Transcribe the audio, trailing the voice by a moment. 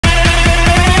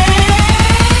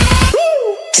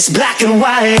black and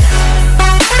white.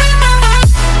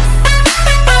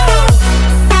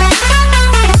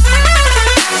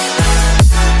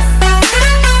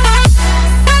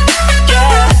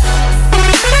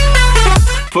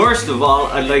 First of all,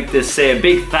 I'd like to say a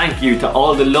big thank you to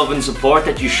all the love and support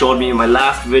that you showed me in my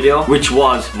last video, which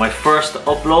was my first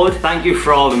upload. Thank you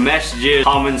for all the messages,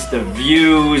 comments, the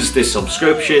views, the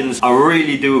subscriptions. I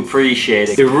really do appreciate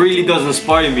it. It really does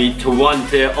inspire me to want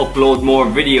to upload more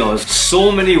videos.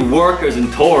 So many workers in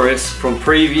Terrace from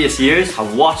previous years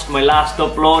have watched my last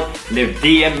upload and they've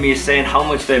DM'd me saying how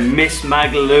much they miss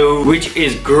MagaVlogs, which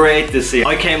is great to see.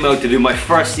 I came out to do my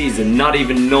first season not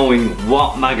even knowing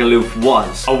what MagaVlogs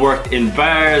was. I worked in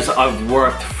bars, I've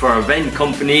worked for event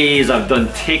companies, I've done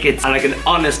tickets, and I can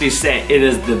honestly say it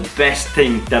is the best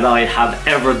thing that I have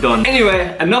ever done.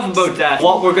 Anyway, enough about that.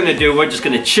 What we're gonna do, we're just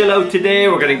gonna chill out today,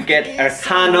 we're gonna get our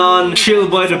tan on, chill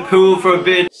by the pool for a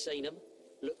bit. Seen them,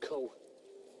 look cool.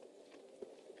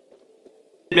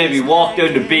 Maybe walk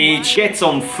down the beach, get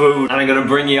some food, and I'm gonna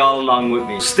bring you all along with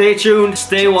me. Stay tuned,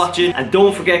 stay watching, and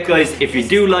don't forget guys, if you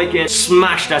do like it,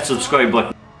 smash that subscribe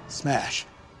button. Smash.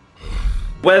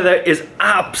 Weather is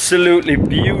absolutely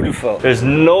beautiful. There's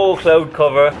no cloud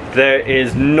cover, there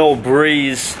is no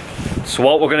breeze. So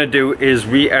what we're gonna do is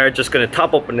we are just gonna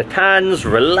top up in the tans,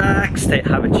 relax,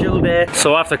 have a chill day.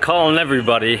 So after calling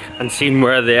everybody and seeing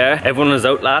where they are, everyone was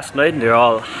out last night and they're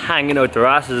all hanging out their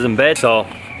asses in bed. So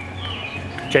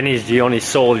Jenny's the only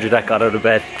soldier that got out of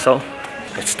bed. So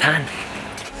let's tan.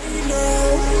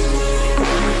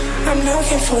 I'm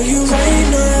looking for you right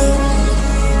now.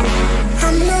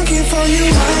 I'm looking for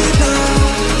you right now,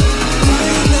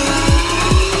 right now.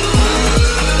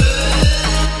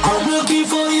 I'm looking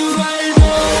for you right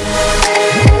now.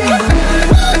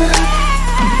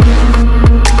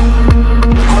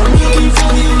 I'm looking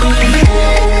for you right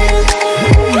now.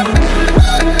 I'm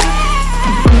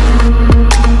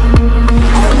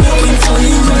looking for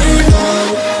you right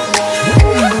now. I'm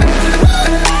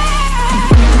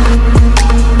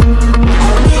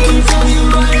looking for you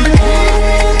right now.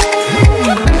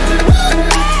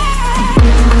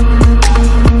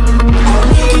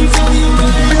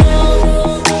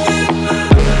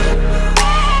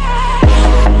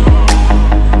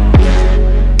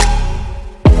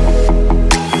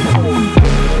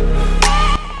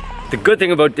 The good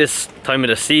thing about this time of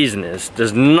the season is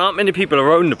there's not many people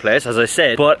around the place, as I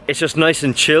said, but it's just nice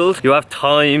and chilled. You have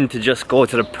time to just go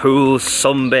to the pool,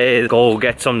 sunbathe, go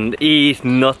get something to eat.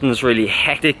 Nothing's really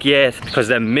hectic yet, because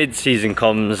then mid-season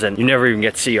comes and you never even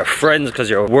get to see your friends because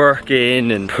you're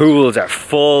working, and pools are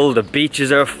full, the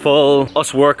beaches are full.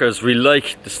 Us workers, we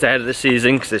like the start of the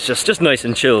season because it's just nice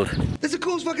and chilled. That's the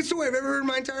coolest fucking story I've ever heard in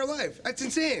my entire life. That's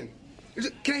insane.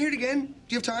 Can I hear it again?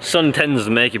 Do you have time? Sun tends to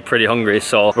make you pretty hungry,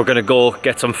 so we're gonna go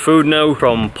get some food now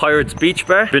from Pirates Beach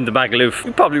Bar. Been to MagaVlogs.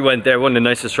 We probably went there, one of the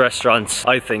nicest restaurants,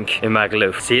 I think, in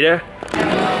MagaVlogs. See there?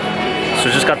 So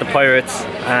just got the Pirates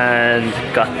and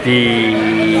got the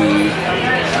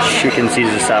chicken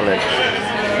Caesar salad.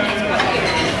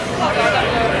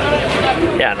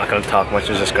 Yeah, I'm not gonna talk much,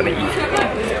 I'm just gonna eat.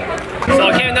 So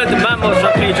I came down to Mambo for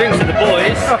a few drinks with the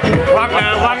boys.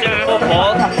 Watching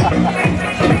football.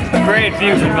 Great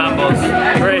views in Mambo's.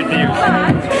 Great views.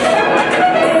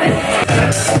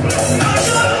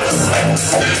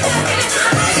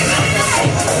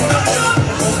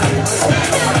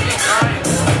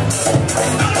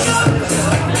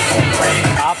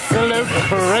 Absolute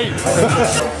great.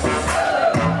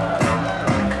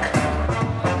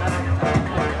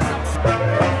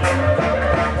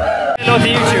 Hello to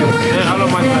YouTube. Hey, hello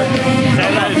my friend. Say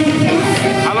that.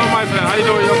 Hello my friend, how you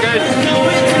doing? You okay?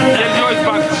 Enjoy his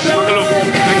back.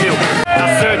 Thank you.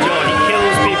 That's Sergio, he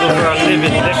kills people for a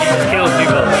living. Literally just kills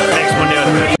people. Next Monday out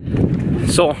of it.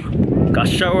 So, got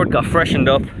showered, got freshened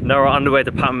up. Now we're on the way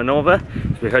to Palmanova.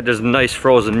 We heard there's a nice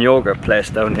frozen yogurt place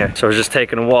down here. So we're just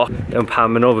taking a walk down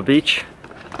Palmanova Beach.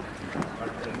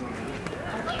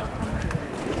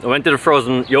 I went to the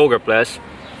frozen yogurt place.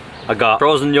 I got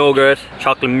frozen yogurt,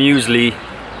 chocolate muesli,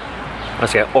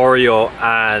 let's get Oreo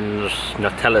and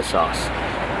Nutella sauce.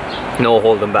 No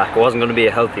holding back. It wasn't going to be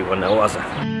a healthy one now, was it?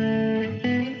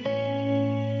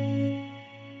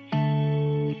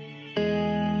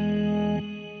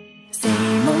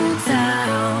 Same old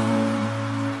town.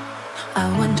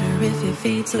 I wonder if it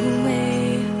fades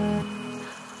away,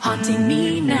 haunting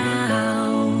me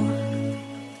now.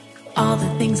 All the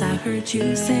things I heard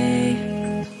you say,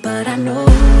 but I know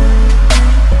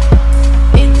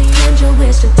in the end you'll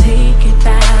wish to take it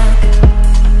back,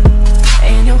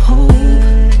 and you'll hope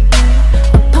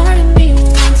a part of me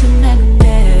wants to mend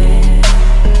it.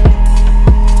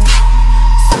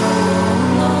 So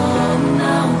long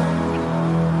now,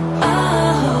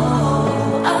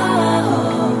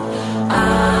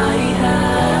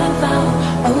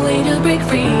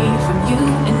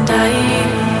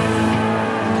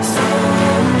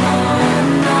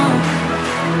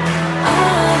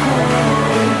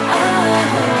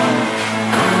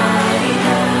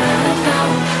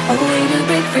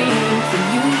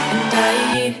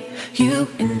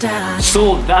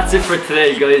 So that's it for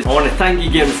today, guys. I want to thank you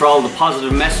again for all the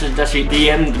positive messages that you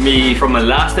DM'd me from my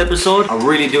last episode. I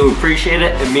really do appreciate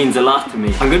it. It means a lot to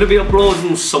me. I'm going to be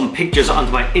uploading some pictures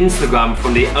onto my Instagram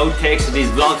from the outtakes of these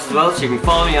vlogs as well, so you can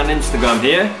follow me on Instagram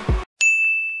here.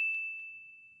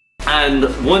 And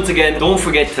once again, don't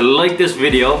forget to like this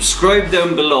video, subscribe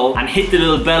down below, and hit the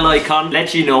little bell icon,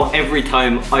 let you know every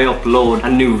time I upload a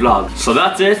new vlog. So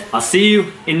that's it. I'll see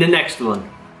you in the next one.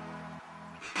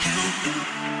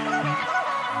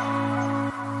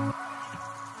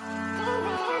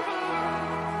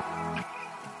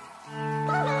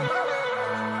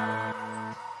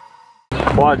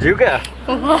 What'd you get?